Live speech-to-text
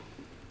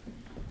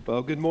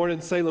Well, good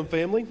morning, Salem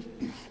family.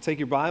 Take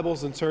your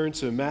Bibles and turn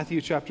to Matthew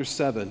chapter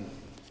 7.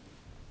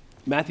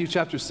 Matthew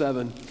chapter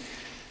 7.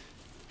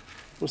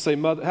 We'll say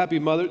happy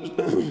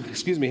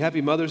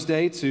Mother's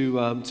Day to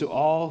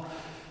all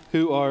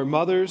who are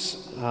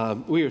mothers.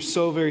 We are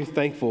so very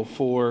thankful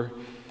for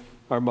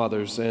our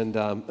mothers, and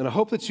I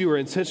hope that you are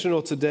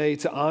intentional today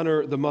to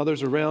honor the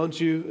mothers around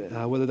you,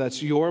 whether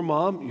that's your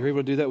mom, you're able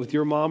to do that with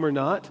your mom or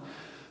not.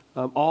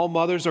 All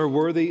mothers are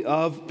worthy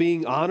of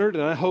being honored,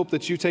 and I hope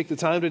that you take the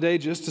time today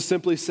just to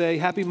simply say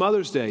Happy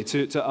Mother's Day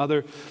to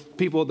other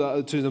people,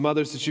 to the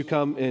mothers that you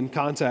come in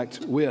contact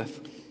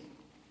with.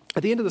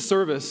 At the end of the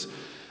service,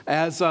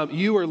 as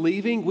you are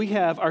leaving, we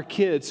have our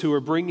kids who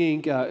are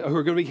going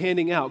to be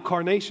handing out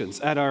carnations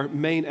at our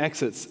main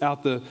exits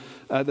out the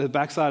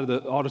backside of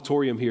the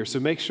auditorium here. So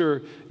make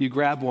sure you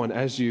grab one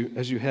as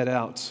you head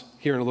out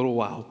here in a little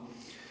while.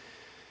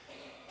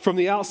 From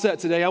the outset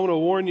today, I want to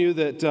warn you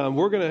that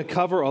we're going to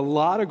cover a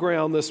lot of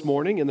ground this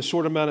morning in the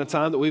short amount of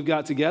time that we've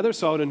got together.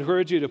 So I would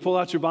encourage you to pull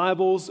out your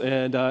Bibles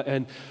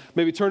and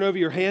maybe turn over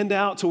your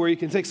handout to where you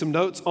can take some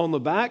notes on the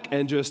back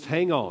and just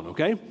hang on,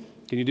 okay?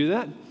 Can you do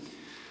that?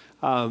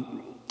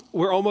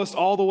 We're almost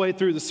all the way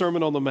through the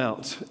Sermon on the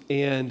Mount.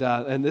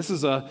 And this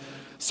is a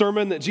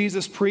sermon that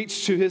Jesus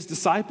preached to his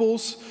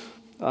disciples.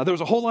 There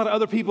was a whole lot of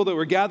other people that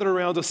were gathered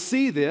around to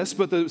see this,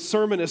 but the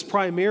sermon is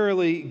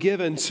primarily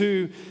given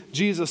to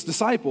Jesus'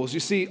 disciples. You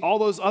see, all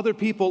those other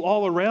people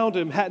all around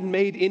him hadn't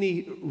made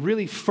any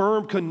really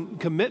firm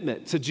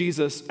commitment to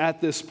Jesus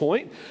at this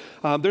point.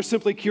 They're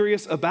simply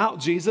curious about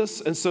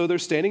Jesus, and so they're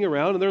standing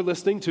around and they're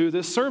listening to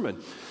this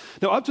sermon.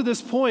 Now, up to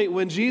this point,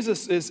 when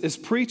Jesus is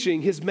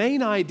preaching, his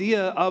main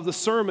idea of the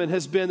sermon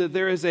has been that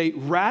there is a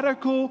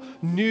radical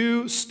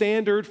new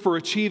standard for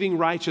achieving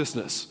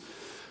righteousness.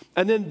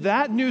 And then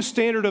that new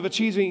standard of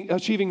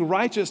achieving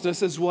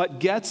righteousness is what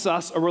gets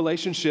us a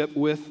relationship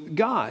with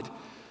God.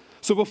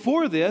 So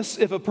before this,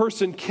 if a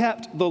person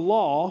kept the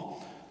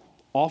law,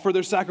 offered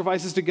their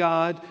sacrifices to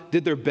God,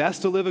 did their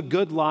best to live a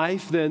good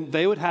life, then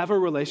they would have a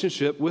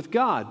relationship with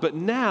God. But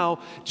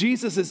now,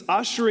 Jesus is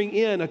ushering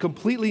in a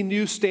completely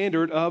new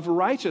standard of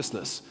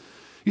righteousness.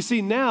 You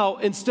see, now,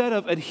 instead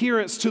of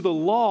adherence to the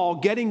law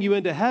getting you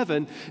into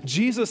heaven,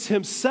 Jesus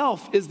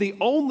himself is the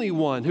only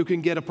one who can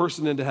get a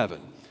person into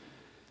heaven.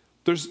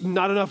 There's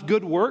not enough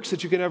good works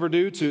that you can ever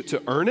do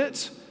to earn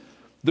it.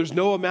 There's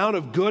no amount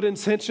of good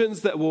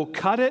intentions that will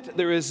cut it.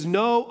 There is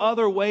no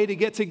other way to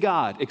get to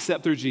God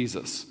except through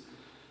Jesus.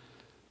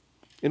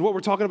 And what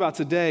we're talking about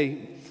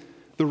today,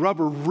 the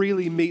rubber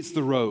really meets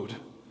the road.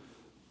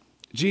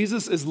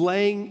 Jesus is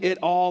laying it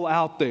all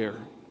out there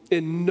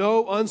in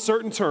no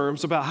uncertain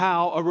terms about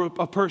how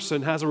a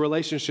person has a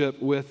relationship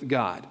with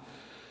God.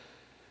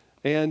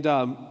 And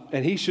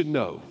he should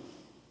know.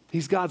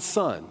 He's God's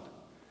son.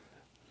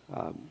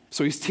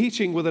 So he's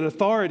teaching with an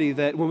authority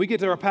that when we get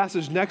to our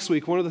passage next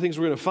week, one of the things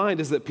we're going to find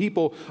is that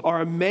people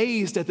are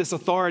amazed at this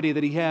authority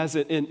that he has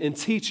in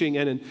teaching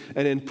and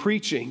in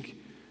preaching.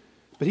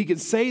 But he can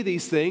say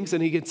these things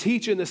and he can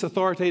teach in this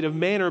authoritative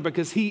manner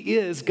because he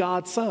is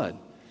God's son.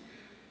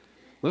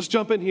 Let's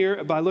jump in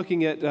here by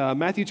looking at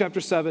Matthew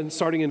chapter 7,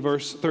 starting in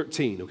verse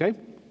 13, okay?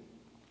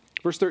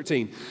 Verse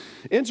 13.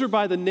 Enter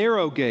by the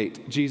narrow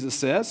gate, Jesus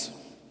says,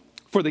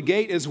 for the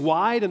gate is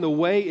wide and the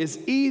way is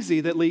easy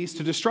that leads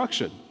to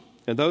destruction,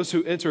 and those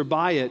who enter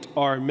by it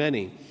are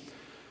many.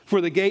 For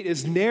the gate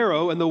is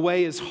narrow and the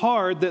way is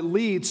hard that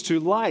leads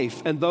to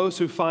life, and those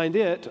who find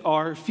it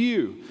are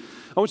few.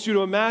 I want you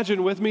to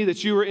imagine with me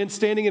that you are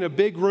standing in a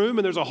big room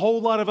and there's a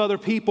whole lot of other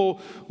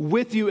people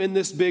with you in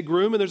this big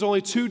room, and there's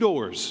only two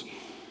doors.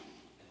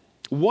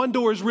 One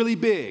door is really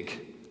big.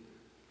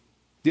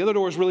 The other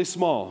door is really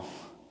small.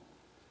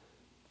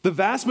 The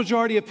vast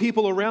majority of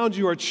people around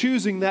you are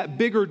choosing that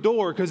bigger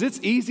door because it's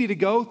easy to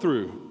go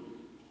through,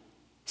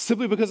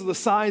 simply because of the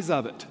size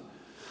of it.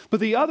 But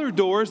the other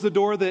door is the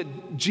door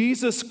that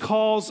Jesus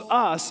calls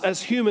us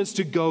as humans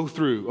to go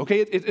through, okay?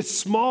 It's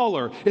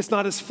smaller. It's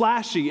not as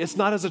flashy. It's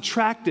not as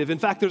attractive. In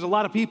fact, there's a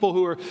lot of people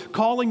who are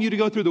calling you to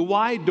go through the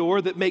wide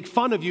door that make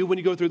fun of you when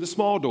you go through the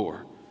small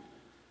door.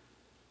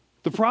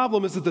 The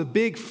problem is that the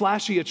big,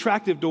 flashy,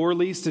 attractive door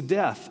leads to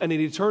death and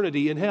an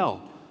eternity in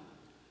hell.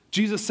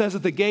 Jesus says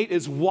that the gate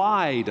is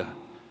wide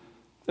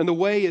and the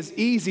way is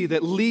easy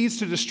that leads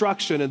to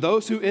destruction, and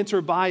those who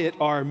enter by it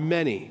are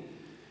many.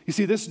 You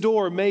see, this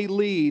door may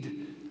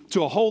lead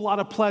to a whole lot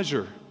of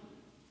pleasure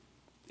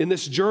in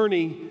this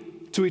journey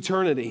to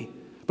eternity,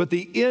 but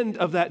the end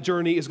of that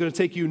journey is going to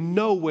take you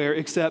nowhere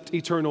except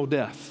eternal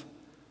death.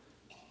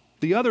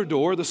 The other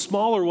door, the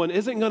smaller one,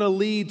 isn't going to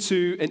lead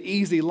to an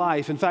easy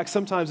life. In fact,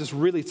 sometimes it's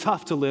really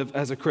tough to live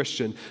as a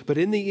Christian, but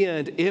in the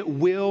end, it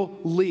will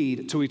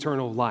lead to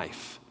eternal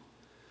life.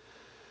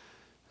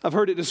 I've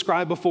heard it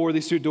described before,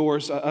 these two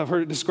doors. I've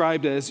heard it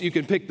described as you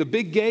can pick the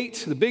big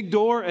gate, the big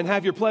door, and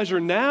have your pleasure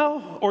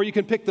now, or you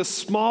can pick the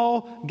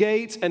small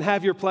gate and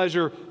have your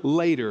pleasure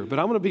later. But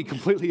I'm going to be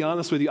completely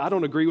honest with you. I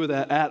don't agree with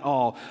that at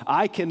all.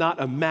 I cannot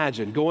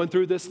imagine going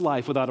through this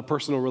life without a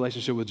personal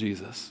relationship with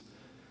Jesus.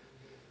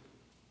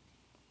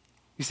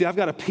 You see, I've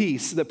got a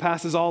peace that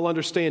passes all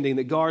understanding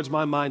that guards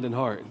my mind and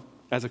heart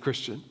as a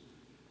Christian.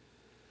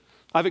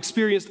 I've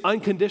experienced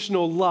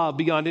unconditional love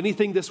beyond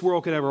anything this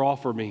world could ever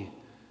offer me.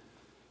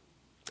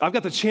 I've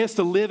got the chance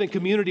to live in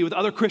community with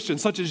other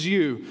Christians such as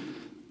you,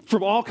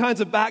 from all kinds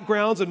of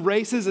backgrounds and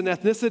races and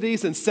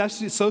ethnicities and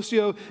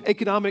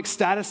socioeconomic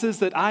statuses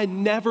that I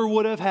never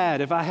would have had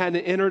if I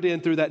hadn't entered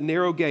in through that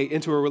narrow gate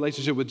into a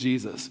relationship with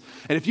Jesus.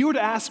 And if you were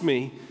to ask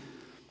me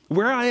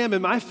where I am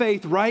in my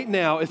faith right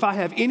now, if I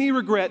have any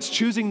regrets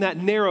choosing that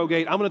narrow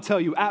gate, I'm going to tell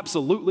you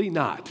absolutely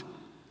not.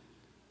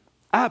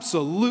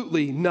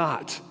 Absolutely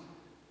not.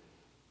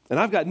 And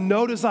I've got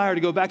no desire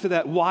to go back to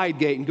that wide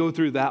gate and go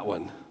through that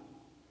one.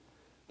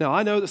 Now,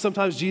 I know that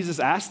sometimes Jesus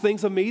asks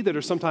things of me that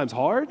are sometimes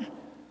hard,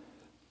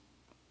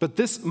 but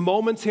this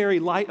momentary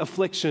light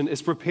affliction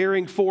is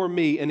preparing for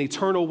me an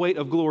eternal weight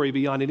of glory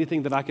beyond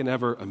anything that I can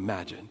ever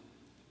imagine.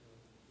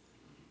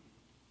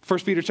 1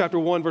 Peter chapter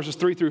 1, verses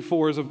 3 through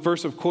 4 is a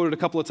verse I've quoted a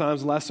couple of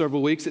times in the last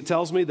several weeks. It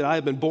tells me that I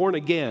have been born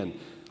again.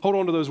 Hold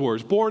on to those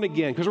words, born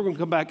again, because we're going to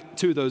come back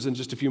to those in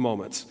just a few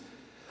moments.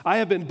 I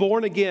have been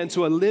born again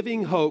to a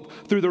living hope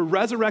through the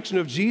resurrection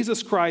of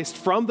Jesus Christ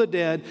from the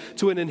dead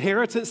to an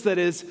inheritance that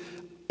is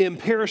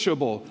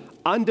imperishable,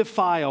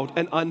 undefiled,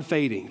 and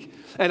unfading.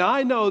 And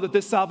I know that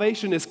this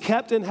salvation is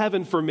kept in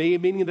heaven for me,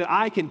 meaning that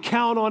I can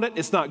count on it,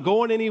 it's not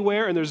going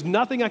anywhere, and there's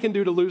nothing I can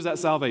do to lose that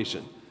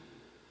salvation.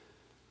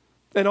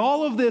 And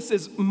all of this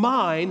is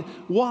mine.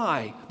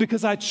 Why?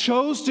 Because I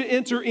chose to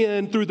enter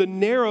in through the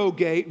narrow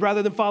gate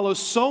rather than follow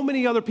so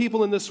many other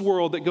people in this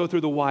world that go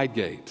through the wide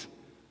gate.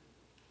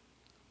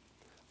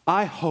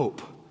 I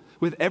hope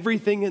with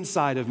everything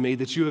inside of me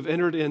that you have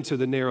entered into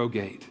the narrow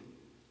gate.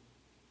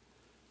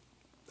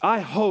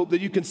 I hope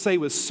that you can say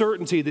with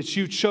certainty that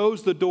you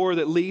chose the door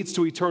that leads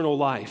to eternal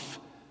life.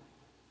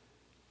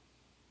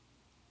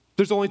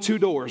 There's only two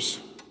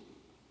doors.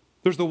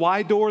 There's the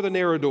wide door, the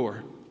narrow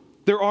door.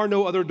 There are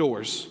no other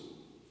doors.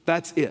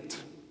 That's it.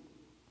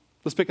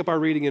 Let's pick up our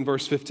reading in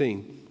verse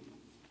 15.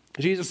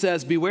 Jesus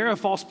says, "Beware of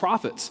false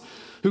prophets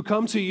who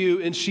come to you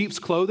in sheep's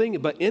clothing,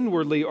 but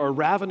inwardly are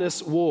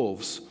ravenous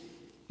wolves.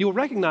 You will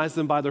recognize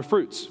them by their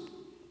fruits.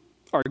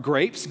 Are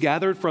grapes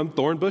gathered from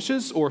thorn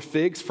bushes or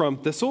figs from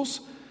thistles?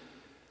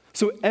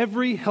 So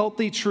every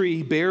healthy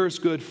tree bears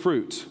good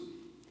fruit,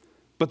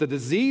 but the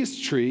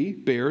diseased tree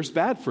bears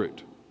bad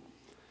fruit.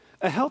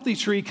 A healthy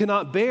tree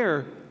cannot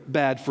bear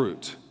bad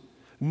fruit,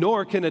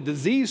 nor can a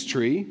diseased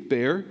tree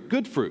bear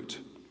good fruit.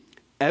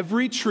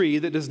 Every tree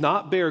that does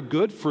not bear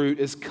good fruit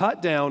is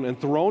cut down and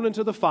thrown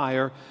into the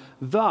fire.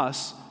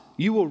 Thus,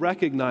 you will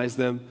recognize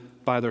them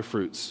by their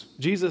fruits."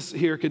 Jesus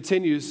here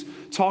continues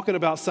talking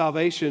about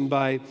salvation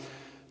by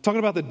talking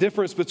about the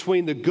difference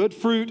between the good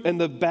fruit and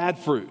the bad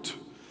fruit.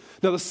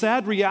 Now, the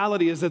sad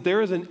reality is that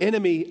there is an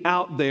enemy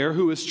out there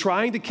who is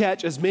trying to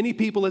catch as many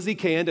people as he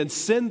can and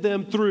send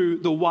them through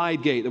the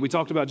wide gate that we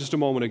talked about just a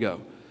moment ago.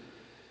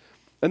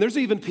 And there's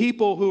even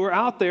people who are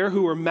out there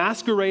who are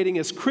masquerading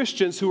as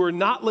Christians who are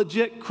not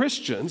legit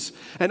Christians,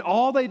 and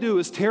all they do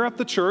is tear up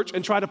the church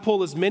and try to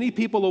pull as many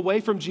people away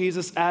from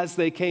Jesus as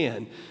they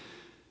can.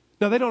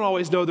 Now, they don't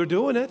always know they're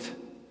doing it.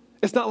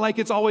 It's not like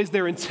it's always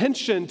their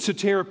intention to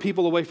tear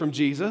people away from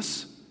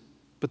Jesus,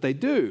 but they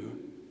do.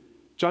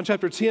 John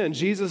chapter 10,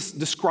 Jesus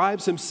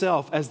describes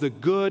himself as the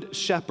good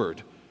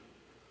shepherd.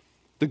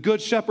 The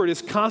good shepherd is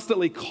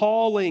constantly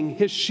calling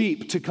his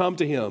sheep to come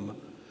to him.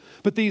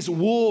 But these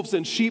wolves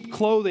in sheep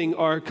clothing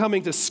are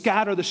coming to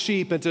scatter the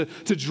sheep and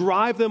to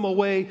drive them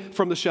away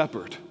from the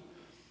shepherd.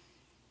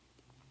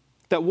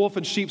 That wolf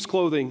in sheep's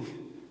clothing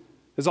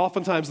is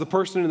oftentimes the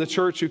person in the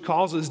church who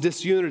causes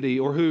disunity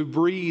or who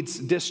breeds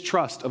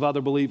distrust of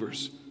other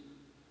believers.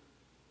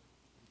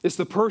 It's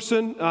the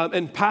person,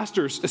 and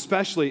pastors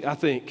especially, I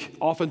think,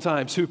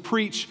 oftentimes, who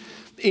preach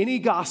any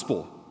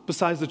gospel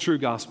besides the true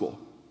gospel.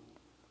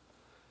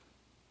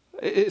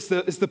 It's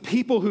the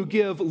people who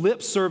give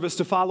lip service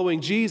to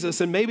following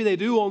Jesus, and maybe they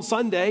do on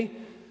Sunday.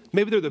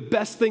 Maybe they're the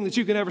best thing that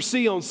you can ever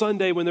see on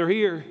Sunday when they're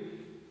here.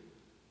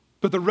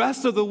 But the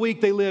rest of the week,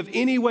 they live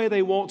any way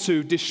they want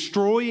to,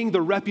 destroying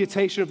the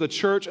reputation of the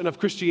church and of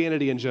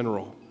Christianity in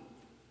general.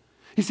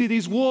 You see,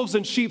 these wolves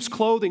in sheep's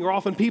clothing are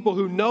often people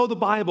who know the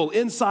Bible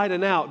inside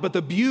and out, but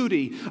the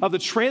beauty of the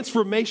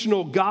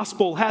transformational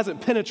gospel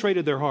hasn't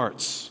penetrated their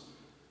hearts.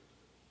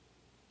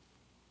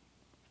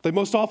 They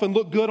most often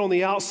look good on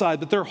the outside,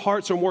 but their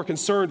hearts are more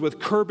concerned with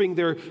curbing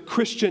their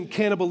Christian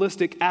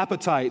cannibalistic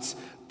appetites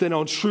than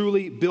on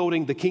truly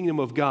building the kingdom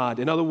of God.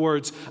 In other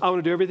words, I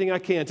want to do everything I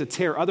can to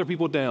tear other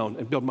people down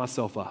and build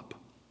myself up.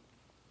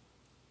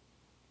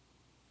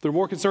 They're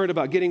more concerned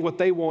about getting what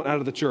they want out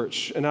of the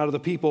church and out of the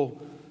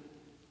people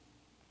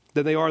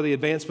than they are the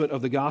advancement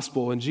of the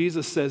gospel. And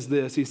Jesus says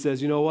this, he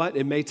says, you know what?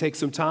 It may take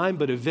some time,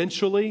 but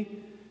eventually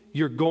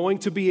you're going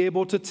to be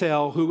able to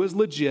tell who is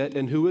legit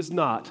and who is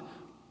not.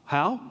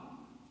 How?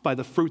 By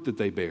the fruit that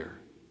they bear.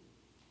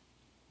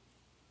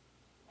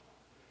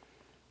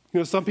 You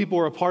know, some people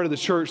are a part of the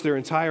church their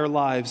entire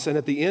lives, and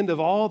at the end of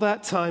all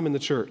that time in the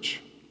church,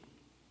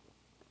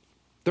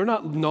 they're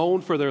not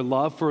known for their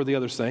love for the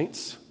other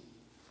saints.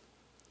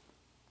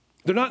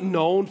 They're not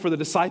known for the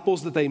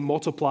disciples that they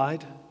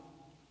multiplied.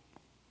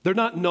 They're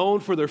not known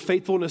for their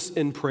faithfulness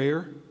in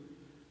prayer.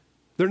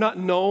 They're not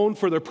known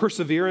for their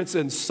perseverance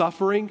in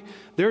suffering.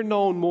 They're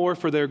known more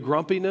for their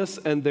grumpiness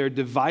and their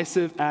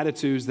divisive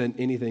attitudes than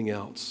anything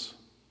else.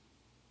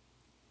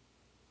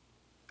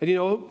 And you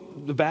know,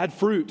 the bad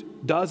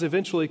fruit does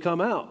eventually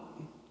come out.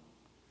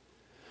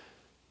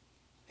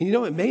 And you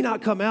know, it may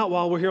not come out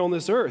while we're here on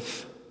this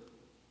earth.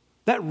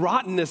 That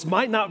rottenness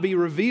might not be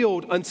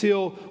revealed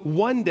until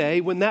one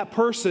day when that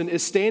person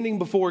is standing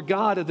before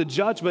God at the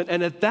judgment,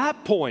 and at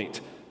that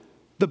point,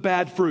 the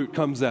bad fruit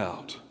comes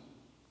out.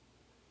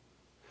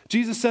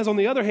 Jesus says, on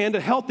the other hand,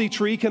 a healthy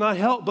tree cannot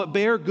help but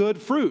bear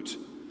good fruit.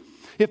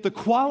 If the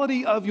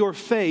quality of your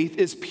faith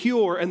is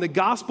pure and the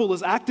gospel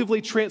is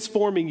actively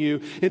transforming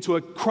you into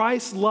a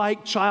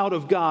Christ-like child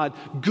of God,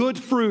 good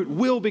fruit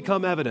will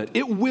become evident.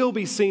 It will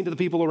be seen to the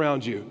people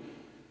around you.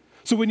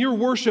 So when your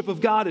worship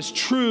of God is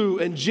true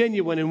and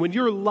genuine, and when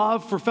your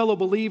love for fellow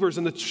believers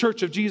in the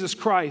church of Jesus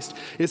Christ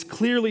is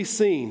clearly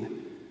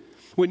seen,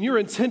 when your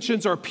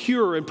intentions are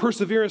pure and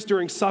perseverance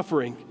during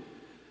suffering,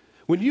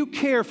 when you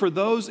care for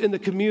those in the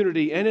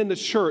community and in the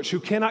church who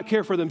cannot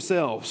care for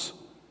themselves,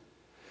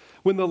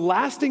 when the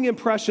lasting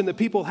impression that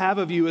people have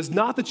of you is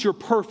not that you're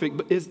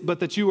perfect, but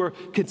that you are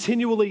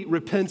continually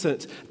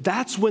repentant,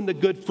 that's when the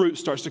good fruit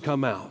starts to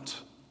come out.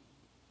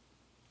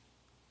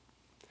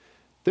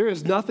 There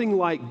is nothing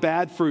like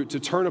bad fruit to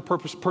turn a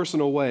person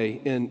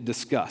away in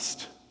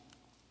disgust.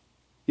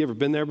 You ever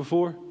been there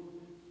before?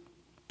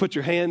 Put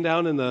your hand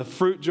down in the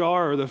fruit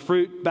jar or the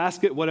fruit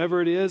basket,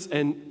 whatever it is,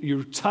 and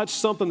you touch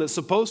something that's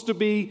supposed to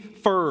be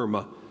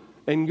firm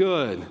and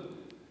good,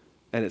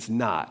 and it's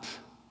not.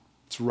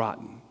 It's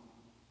rotten.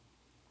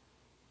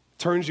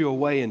 Turns you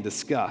away in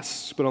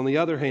disgust. But on the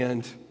other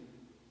hand,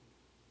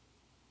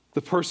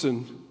 the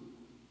person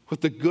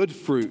with the good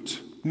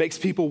fruit makes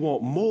people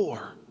want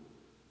more.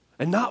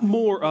 And not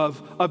more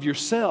of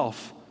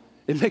yourself.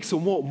 It makes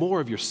them want more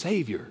of your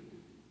Savior.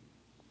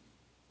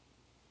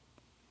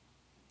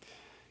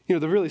 You know,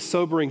 the really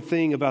sobering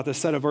thing about the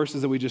set of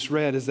verses that we just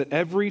read is that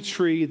every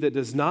tree that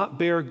does not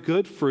bear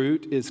good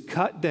fruit is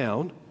cut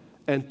down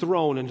and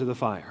thrown into the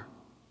fire.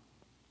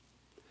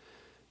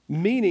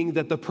 Meaning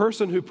that the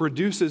person who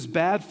produces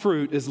bad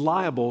fruit is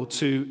liable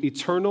to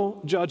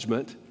eternal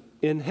judgment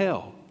in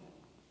hell.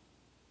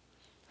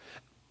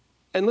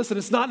 And listen,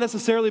 it's not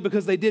necessarily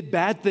because they did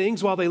bad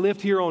things while they lived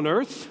here on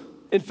earth.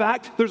 In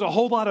fact, there's a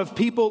whole lot of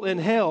people in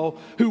hell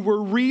who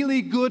were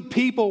really good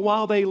people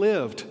while they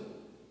lived.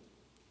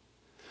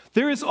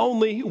 There is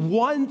only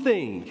one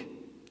thing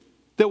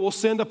that will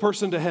send a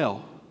person to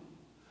hell.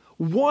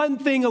 One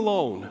thing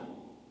alone.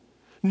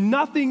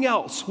 Nothing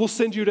else will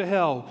send you to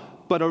hell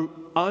but an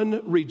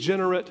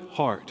unregenerate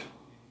heart.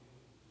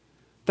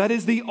 That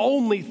is the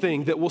only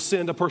thing that will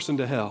send a person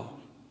to hell.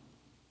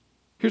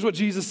 Here's what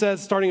Jesus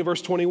says starting in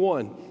verse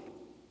 21.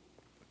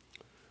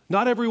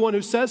 Not everyone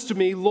who says to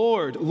me,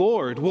 Lord,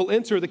 Lord, will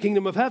enter the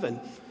kingdom of heaven,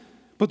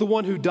 but the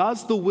one who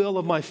does the will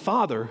of my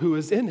Father who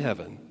is in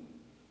heaven.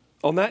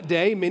 On that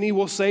day, many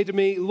will say to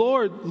me,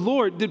 Lord,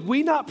 Lord, did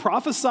we not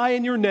prophesy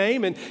in your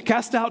name and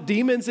cast out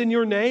demons in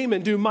your name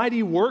and do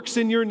mighty works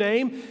in your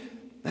name?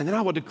 And then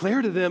I will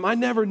declare to them, I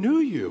never knew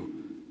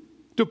you.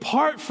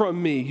 Depart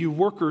from me, you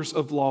workers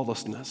of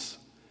lawlessness.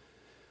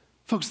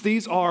 Folks,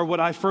 these are what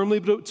I firmly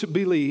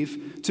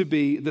believe to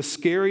be the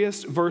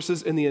scariest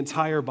verses in the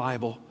entire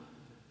Bible.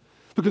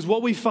 Because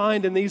what we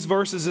find in these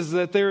verses is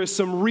that there is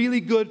some really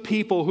good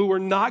people who are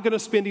not going to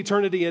spend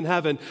eternity in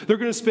heaven. They're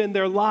going to spend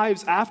their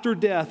lives after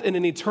death in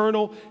an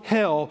eternal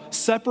hell,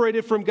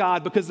 separated from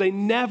God because they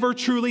never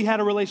truly had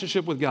a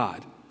relationship with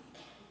God.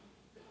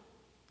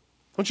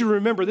 I want you to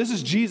remember, this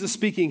is Jesus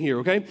speaking here,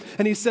 okay?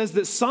 And he says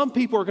that some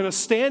people are going to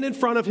stand in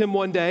front of him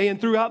one day, and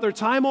throughout their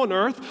time on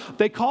earth,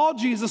 they called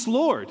Jesus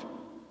Lord.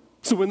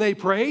 So when they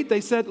prayed,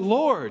 they said,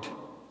 Lord.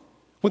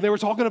 When they were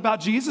talking about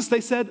Jesus,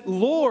 they said,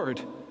 Lord.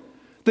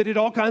 They did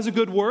all kinds of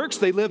good works.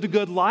 They lived a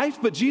good life.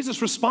 But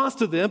Jesus responds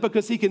to them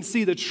because he can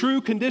see the true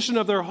condition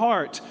of their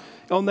heart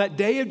on that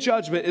day of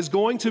judgment is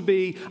going to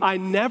be, I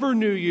never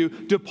knew you.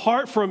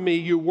 Depart from me,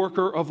 you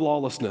worker of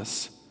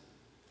lawlessness.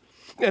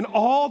 And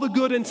all the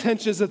good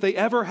intentions that they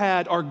ever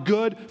had are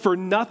good for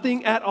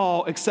nothing at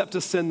all except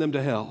to send them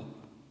to hell.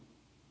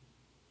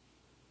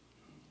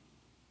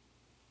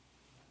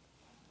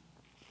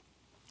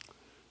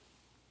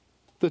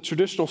 The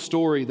traditional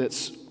story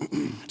that's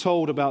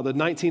told about the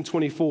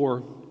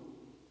 1924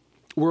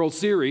 World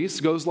Series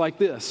goes like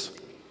this.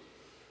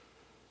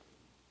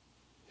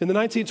 In the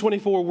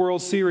 1924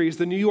 World Series,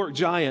 the New York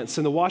Giants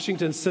and the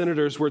Washington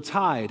Senators were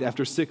tied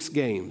after 6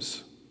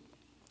 games.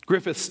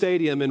 Griffith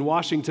Stadium in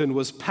Washington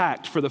was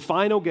packed for the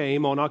final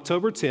game on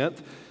October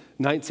 10th,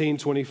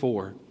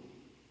 1924.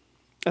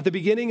 At the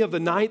beginning of the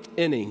 9th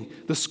inning,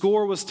 the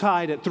score was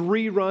tied at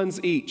 3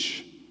 runs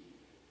each.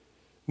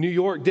 New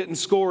York didn't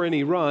score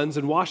any runs,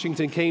 and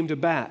Washington came to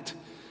bat.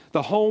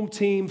 The home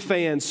team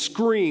fans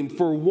screamed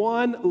for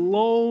one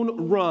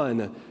lone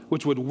run,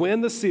 which would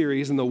win the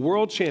series and the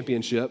world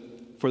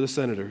championship for the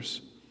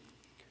Senators.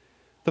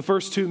 The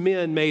first two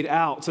men made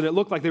outs, and it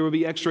looked like there would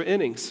be extra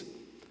innings.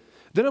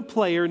 Then a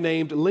player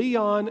named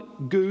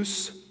Leon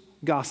Goose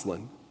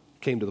Goslin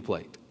came to the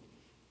plate.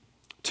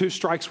 2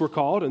 strikes were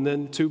called, and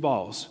then 2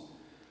 balls.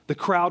 The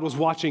crowd was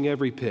watching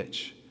every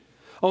pitch.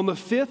 On the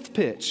 5th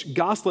pitch,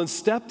 Goslin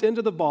stepped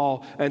into the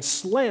ball and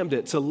slammed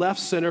it to left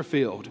center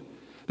field.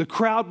 The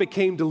crowd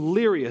became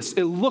delirious.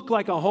 It looked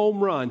like a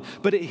home run,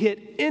 but it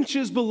hit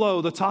inches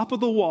below the top of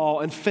the wall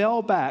and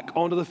fell back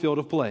onto the field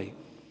of play.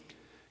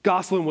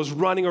 Goslin was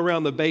running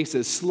around the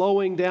bases,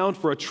 slowing down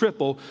for a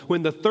triple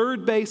when the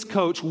third base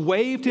coach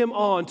waved him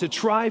on to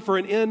try for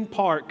an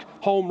in-park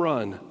home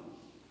run.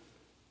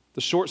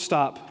 The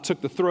shortstop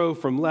took the throw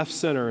from left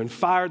center and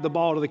fired the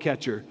ball to the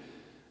catcher.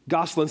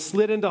 Goslin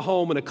slid into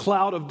home in a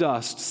cloud of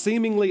dust,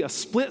 seemingly a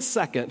split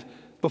second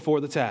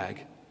before the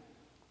tag.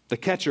 The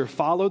catcher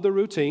followed the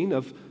routine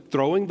of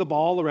throwing the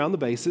ball around the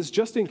bases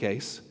just in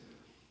case,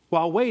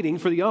 while waiting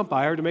for the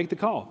umpire to make the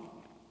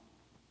call.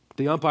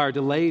 The umpire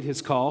delayed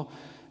his call,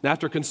 and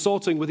after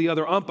consulting with the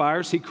other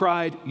umpires, he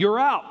cried, "You're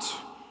out!"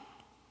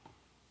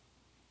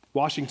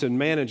 Washington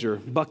manager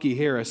Bucky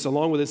Harris,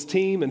 along with his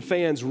team and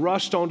fans,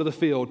 rushed onto the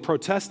field,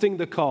 protesting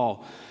the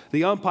call.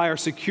 The umpire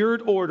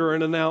secured order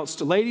and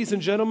announced, "Ladies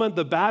and gentlemen,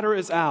 the batter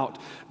is out,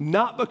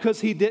 not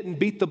because he didn't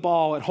beat the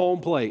ball at home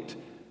plate,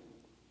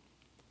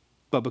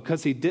 but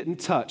because he didn't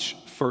touch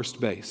first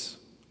base."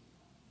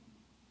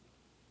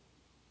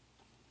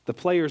 The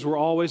players were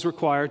always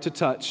required to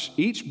touch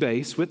each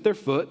base with their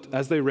foot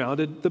as they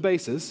rounded the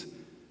bases,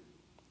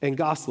 and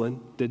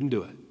Goslin didn't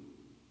do it.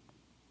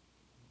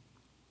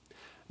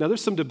 Now,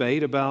 there's some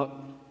debate about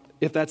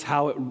if that's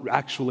how it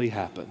actually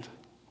happened.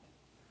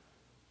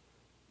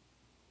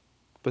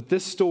 But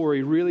this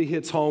story really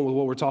hits home with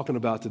what we're talking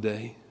about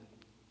today.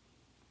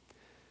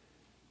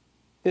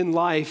 In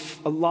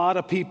life, a lot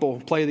of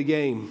people play the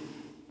game.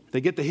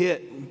 They get the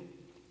hit,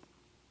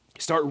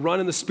 start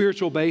running the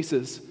spiritual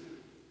bases,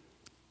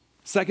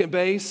 second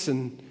base,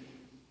 and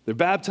they're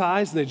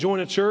baptized and they join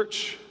a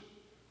church.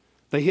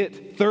 They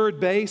hit third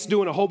base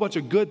doing a whole bunch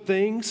of good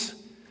things.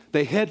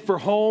 They head for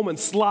home and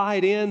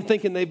slide in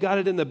thinking they've got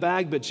it in the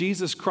bag, but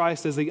Jesus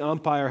Christ as the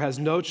umpire has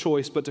no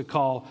choice but to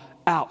call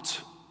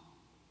out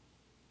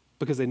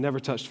because they never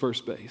touched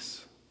first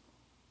base.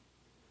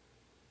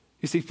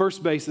 You see,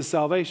 first base is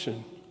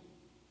salvation.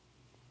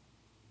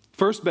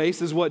 First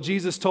base is what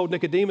Jesus told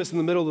Nicodemus in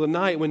the middle of the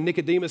night when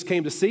Nicodemus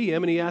came to see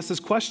him and he asked this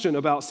question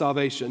about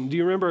salvation. Do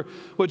you remember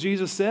what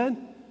Jesus said?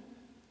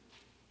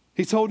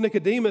 He told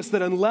Nicodemus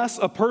that unless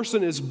a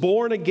person is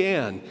born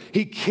again,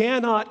 he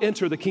cannot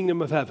enter the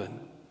kingdom of heaven.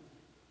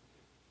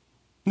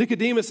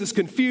 Nicodemus is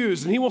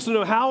confused and he wants to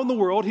know how in the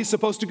world he's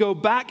supposed to go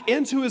back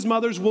into his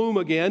mother's womb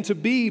again to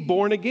be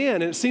born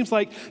again. And it seems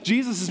like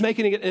Jesus is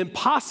making it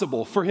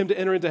impossible for him to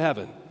enter into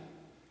heaven.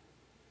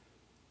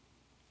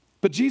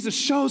 But Jesus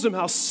shows him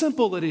how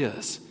simple it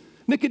is.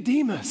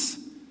 Nicodemus,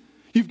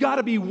 you've got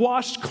to be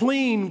washed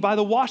clean by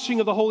the washing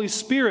of the Holy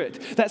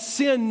Spirit. That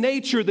sin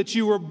nature that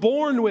you were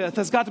born with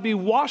has got to be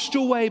washed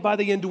away by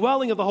the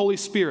indwelling of the Holy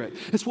Spirit.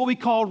 It's what we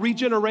call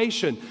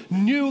regeneration,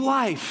 new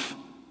life.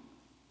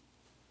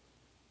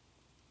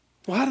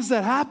 Well, how does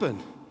that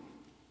happen?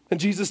 And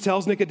Jesus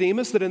tells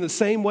Nicodemus that in the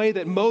same way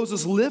that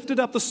Moses lifted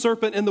up the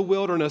serpent in the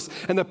wilderness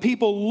and the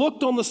people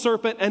looked on the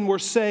serpent and were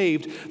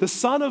saved, the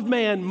Son of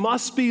Man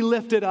must be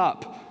lifted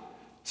up.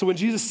 So when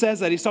Jesus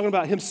says that, he's talking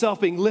about himself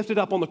being lifted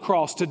up on the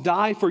cross to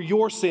die for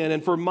your sin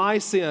and for my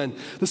sin.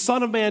 The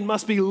Son of Man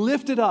must be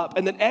lifted up,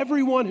 and that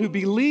everyone who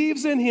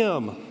believes in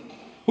him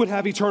would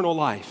have eternal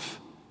life.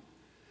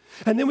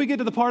 And then we get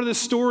to the part of this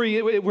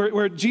story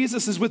where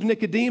Jesus is with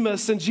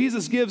Nicodemus, and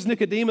Jesus gives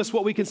Nicodemus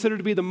what we consider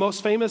to be the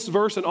most famous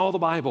verse in all the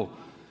Bible.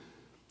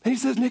 And he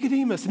says,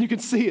 Nicodemus, and you can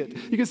see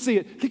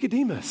it,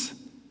 Nicodemus,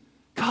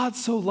 God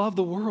so loved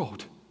the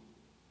world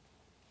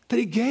that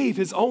he gave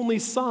his only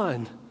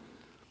Son,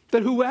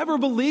 that whoever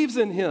believes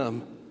in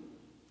him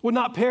would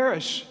not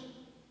perish,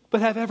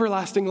 but have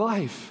everlasting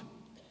life.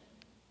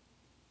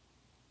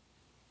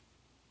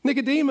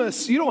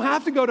 Nicodemus, you don't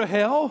have to go to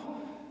hell.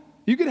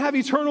 You can have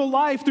eternal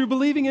life through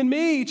believing in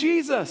me,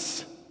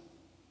 Jesus.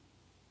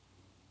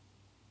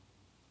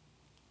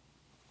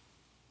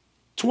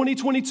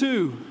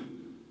 2022,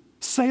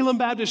 Salem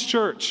Baptist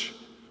Church,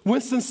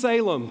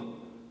 Winston-Salem,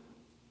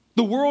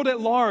 the world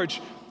at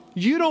large,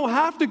 you don't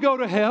have to go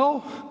to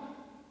hell.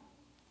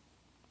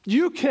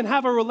 You can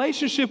have a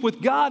relationship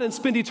with God and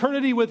spend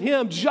eternity with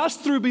him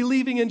just through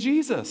believing in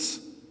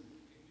Jesus.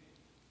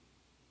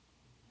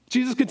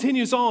 Jesus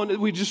continues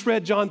on. We just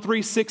read John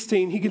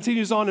 3:16. He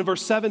continues on in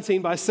verse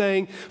 17 by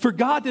saying, "For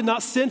God did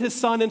not send his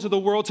Son into the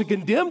world to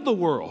condemn the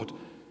world,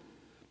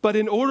 but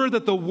in order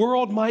that the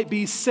world might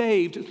be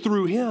saved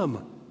through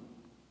him."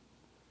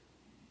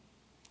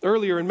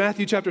 Earlier in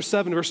Matthew chapter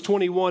 7, verse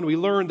 21, we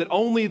learned that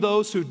only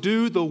those who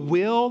do the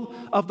will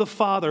of the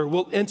Father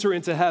will enter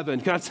into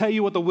heaven. Can I tell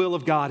you what the will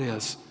of God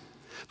is?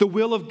 The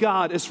will of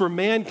God is for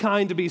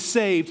mankind to be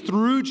saved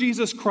through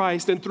Jesus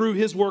Christ and through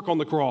his work on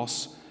the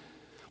cross.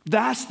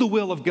 That's the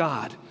will of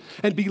God.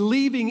 And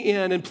believing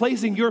in and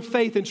placing your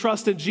faith and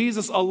trust in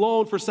Jesus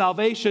alone for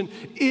salvation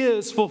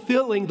is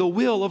fulfilling the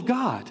will of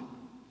God.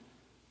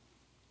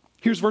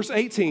 Here's verse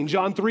 18,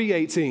 John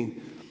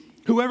 3:18.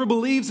 Whoever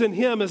believes in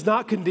him is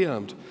not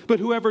condemned, but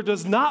whoever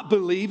does not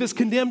believe is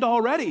condemned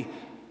already,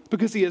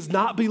 because he has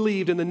not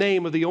believed in the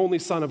name of the only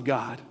Son of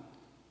God.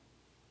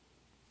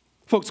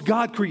 Folks,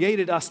 God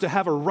created us to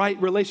have a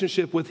right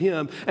relationship with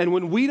him. And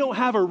when we don't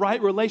have a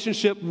right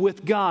relationship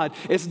with God,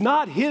 it's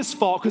not his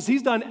fault, because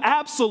he's done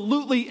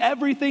absolutely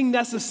everything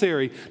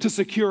necessary to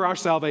secure our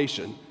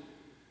salvation.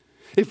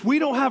 If we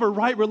don't have a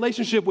right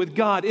relationship with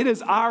God, it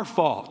is our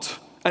fault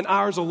and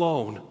ours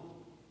alone.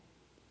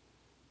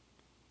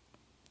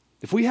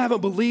 If we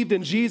haven't believed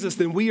in Jesus,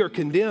 then we are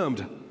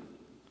condemned.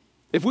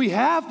 If we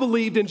have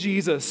believed in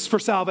Jesus for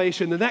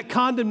salvation, then that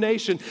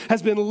condemnation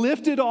has been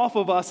lifted off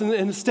of us. And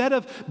instead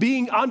of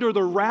being under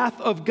the wrath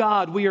of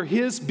God, we are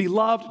his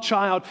beloved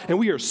child, and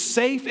we are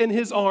safe in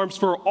his arms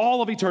for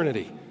all of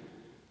eternity.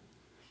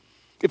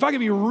 If I can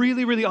be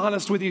really, really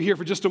honest with you here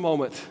for just a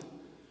moment,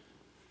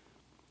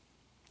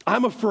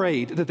 I'm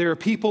afraid that there are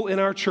people in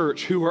our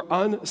church who are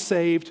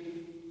unsaved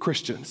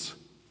Christians.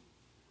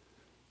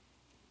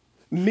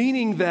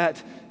 Meaning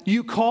that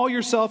you call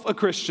yourself a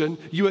Christian,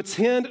 you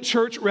attend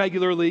church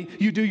regularly,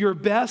 you do your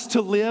best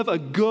to live a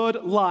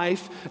good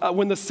life.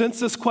 When the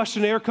census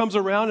questionnaire comes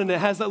around and it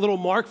has that little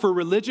mark for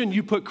religion,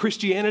 you put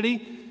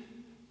Christianity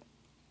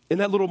in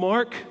that little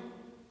mark,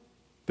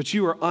 but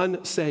you are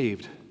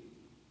unsaved.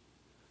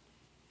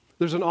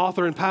 There's an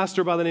author and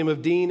pastor by the name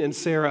of Dean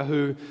Inserra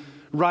who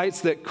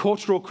writes that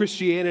cultural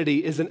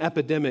Christianity is an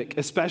epidemic,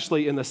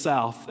 especially in the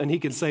South, and he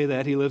can say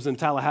that. He lives in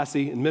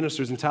Tallahassee and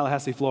ministers in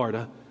Tallahassee,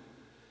 Florida.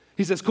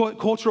 He says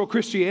cultural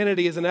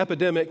Christianity is an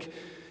epidemic.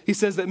 He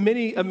says that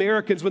many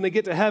Americans, when they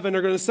get to heaven,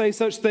 are going to say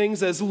such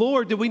things as,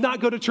 Lord, did we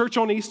not go to church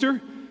on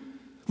Easter?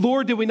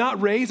 Lord, did we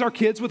not raise our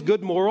kids with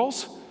good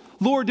morals?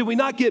 Lord, did we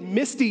not get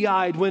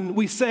misty-eyed when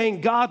we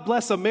sang God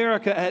Bless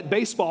America at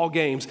baseball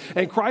games?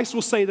 And Christ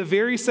will say the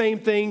very same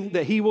thing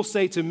that he will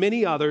say to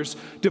many others,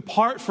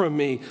 depart from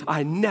me,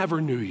 I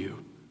never knew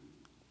you.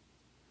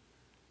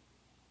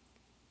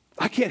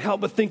 I can't help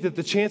but think that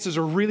the chances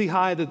are really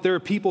high that there are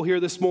people here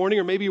this morning,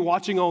 or maybe you're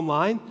watching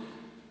online,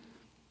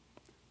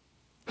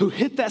 who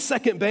hit that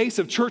second base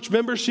of church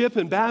membership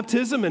and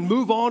baptism and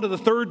move on to the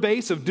third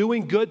base of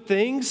doing good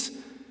things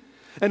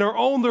and are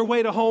on their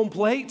way to home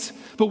plate.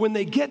 But when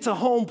they get to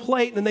home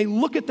plate and they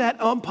look at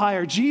that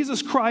umpire,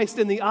 Jesus Christ,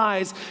 in the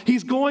eyes,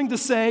 he's going to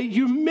say,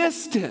 you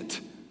missed it.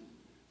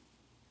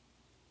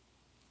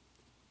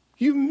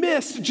 You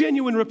missed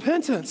genuine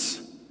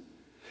repentance.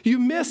 You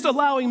missed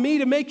allowing me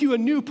to make you a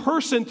new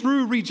person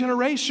through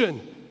regeneration.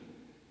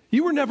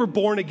 You were never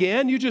born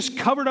again. You just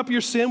covered up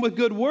your sin with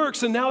good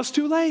works, and now it's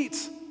too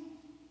late.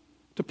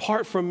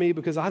 Depart from me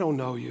because I don't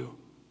know you.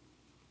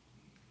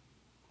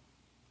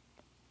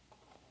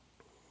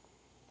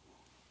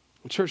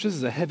 Church, this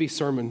is a heavy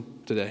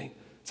sermon today.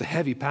 It's a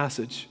heavy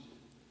passage.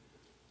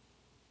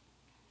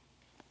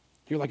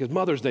 You're like, it's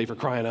Mother's Day, for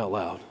crying out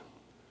loud.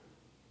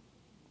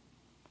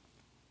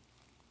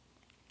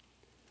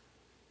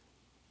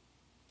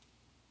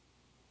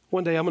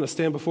 One day I'm going to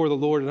stand before the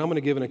Lord and I'm going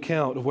to give an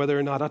account of whether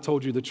or not I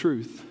told you the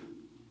truth.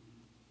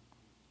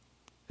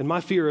 And my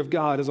fear of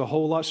God is a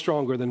whole lot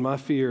stronger than my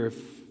fear of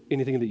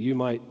anything that you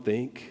might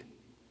think.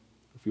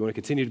 If you want to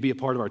continue to be a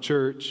part of our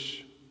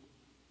church.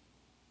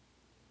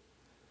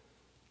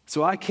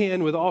 So I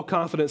can, with all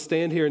confidence,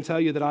 stand here and tell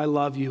you that I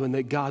love you and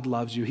that God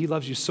loves you. He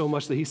loves you so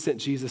much that he sent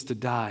Jesus to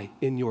die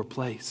in your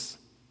place.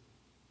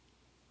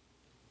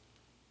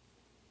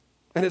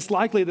 And it's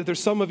likely that there's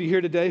some of you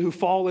here today who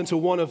fall into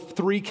one of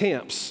three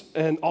camps,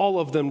 and all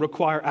of them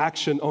require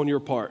action on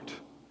your part.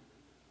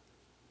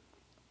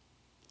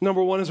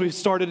 Number one, as we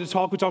started to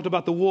talk, we talked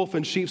about the wolf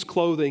in sheep's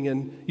clothing,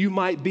 and you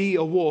might be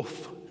a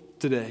wolf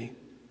today.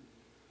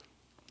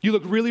 You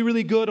look really,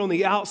 really good on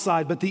the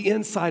outside, but the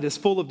inside is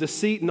full of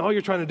deceit, and all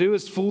you're trying to do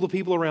is fool the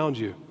people around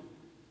you.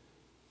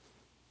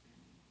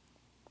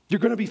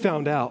 You're going to be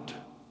found out,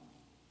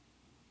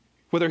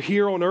 whether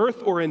here on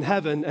earth or in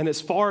heaven, and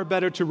it's far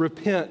better to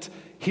repent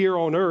here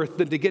on earth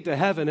than to get to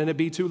heaven and it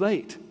be too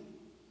late.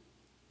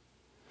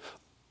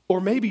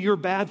 Or maybe you're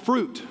bad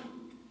fruit.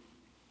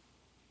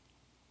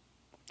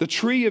 The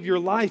tree of your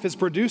life is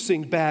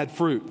producing bad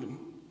fruit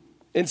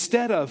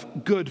instead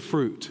of good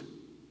fruit.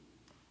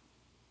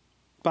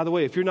 By the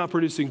way, if you're not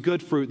producing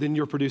good fruit, then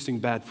you're producing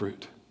bad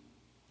fruit.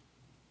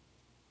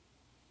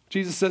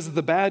 Jesus says that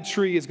the bad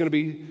tree is going to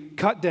be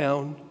cut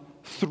down,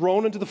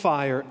 thrown into the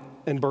fire,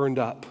 and burned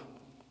up.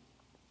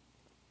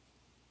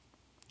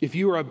 If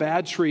you are a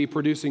bad tree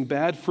producing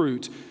bad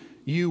fruit,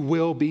 you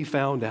will be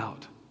found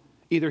out,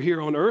 either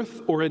here on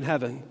earth or in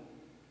heaven.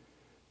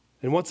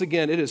 And once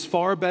again, it is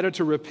far better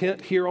to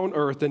repent here on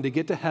earth than to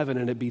get to heaven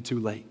and it be too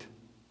late.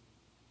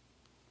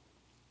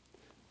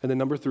 And then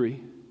number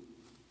three,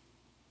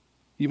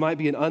 you might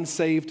be an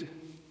unsaved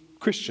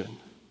Christian.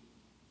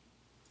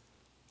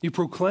 You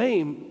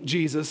proclaim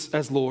Jesus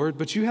as Lord,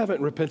 but you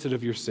haven't repented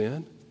of your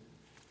sin.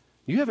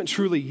 you haven't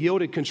truly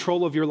yielded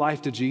control of your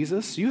life to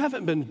Jesus, you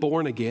haven't been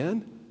born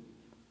again,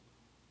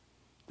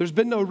 there's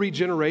been no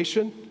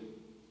regeneration,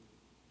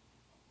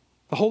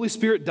 the Holy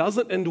Spirit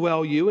doesn't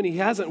indwell you, and He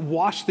hasn't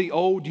washed the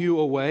old you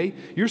away,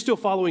 you're still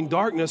following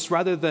darkness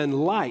rather than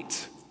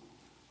light.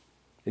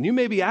 And you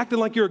may be acting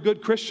like you're a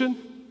good Christian,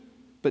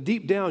 but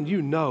deep down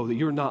you know that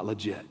you're not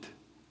legit.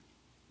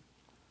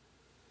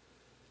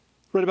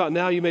 Right about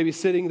now, you may be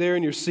sitting there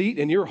in your seat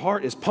and your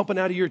heart is pumping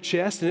out of your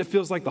chest and it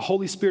feels like the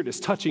Holy Spirit is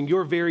touching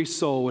your very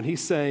soul and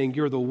He's saying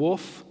you're the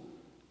wolf,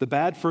 the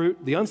bad fruit,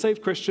 the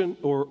unsaved Christian,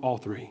 or all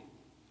three.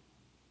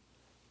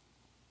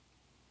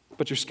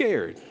 But you're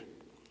scared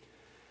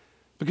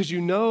because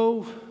you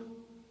know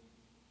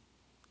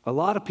a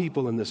lot of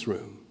people in this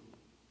room.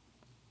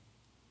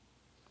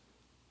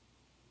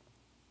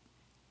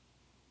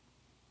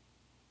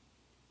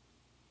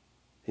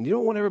 And you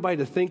don't want everybody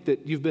to think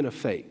that you've been a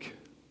fake.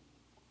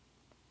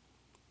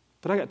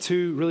 But I got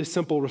two really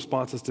simple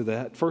responses to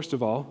that. First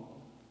of all,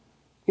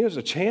 there's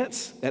a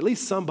chance at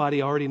least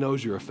somebody already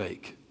knows you're a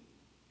fake.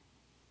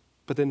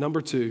 But then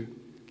number two,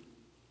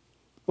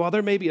 while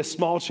there may be a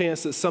small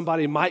chance that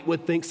somebody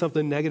would think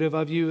something negative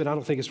of you, and I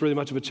don't think it's really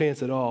much of a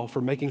chance at all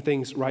for making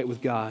things right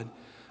with God,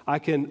 I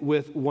can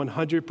with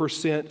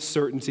 100%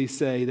 certainty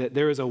say that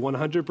there is a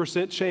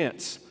 100%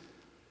 chance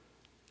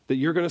that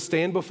you're going to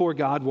stand before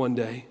God one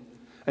day.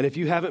 And if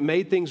you haven't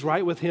made things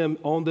right with Him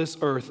on this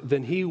earth,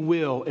 then He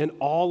will, in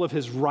all of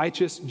His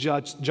righteous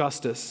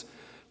justice,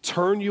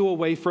 turn you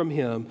away from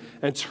Him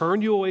and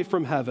turn you away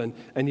from heaven,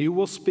 and you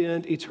will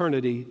spend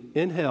eternity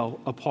in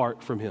hell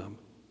apart from Him.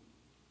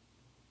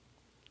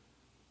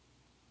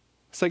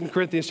 2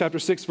 Corinthians chapter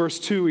 6, verse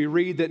 2, we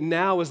read that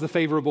now is the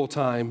favorable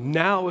time.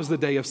 Now is the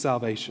day of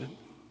salvation.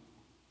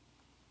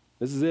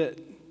 This is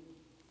it.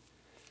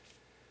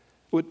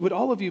 Would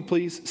all of you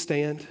please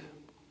stand?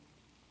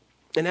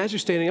 And as you're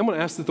standing, I'm going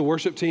to ask that the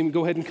worship team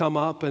go ahead and come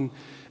up. And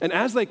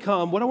as they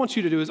come, what I want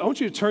you to do is I want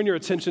you to turn your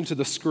attention to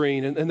the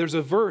screen. And there's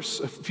a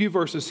few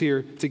verses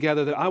here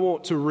together that I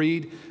want to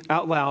read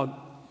out loud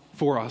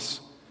for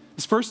us.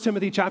 It's 1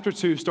 Timothy chapter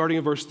 2, starting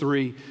in verse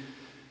 3.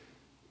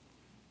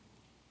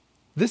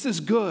 This is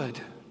good,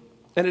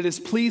 and it is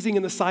pleasing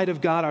in the sight of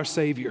God our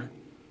Savior,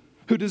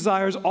 who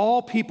desires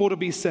all people to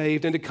be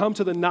saved and to come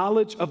to the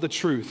knowledge of the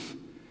truth.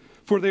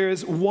 For there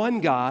is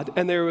one God,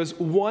 and there is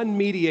one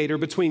mediator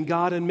between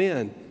God and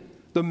men,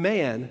 the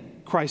man,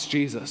 Christ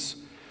Jesus,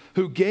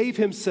 who gave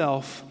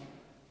Himself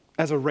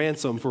as a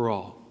ransom for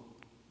all.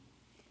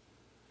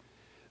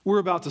 We're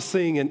about to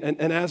sing,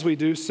 and as we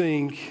do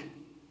sing,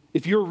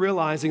 if you're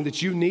realizing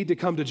that you need to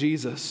come to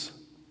Jesus,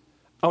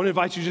 I want to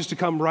invite you just to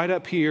come right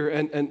up here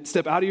and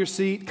step out of your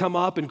seat, come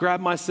up and grab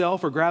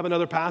myself or grab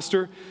another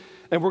pastor,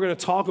 and we're going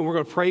to talk and we're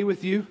going to pray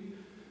with you.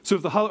 So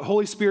if the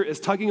Holy Spirit is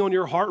tugging on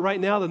your heart right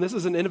now, then this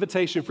is an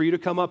invitation for you to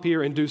come up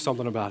here and do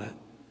something about it.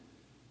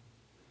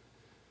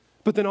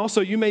 But then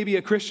also, you may be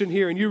a Christian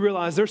here and you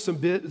realize there's some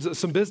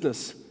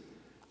business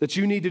that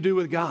you need to do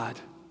with God.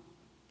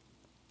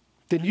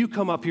 Then you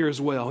come up here as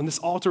well, and this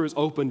altar is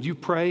open. You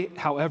pray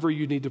however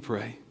you need to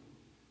pray.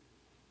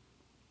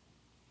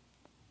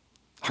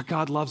 Our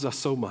God loves us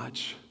so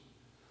much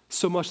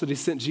that He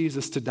sent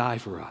Jesus to die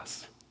for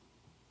us.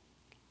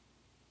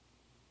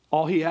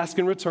 All He asks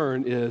in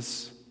return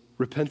is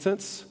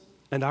repentance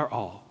and our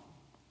all.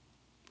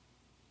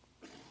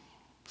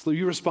 So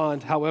you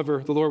respond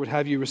however the Lord would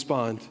have you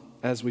respond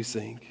as we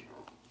sing.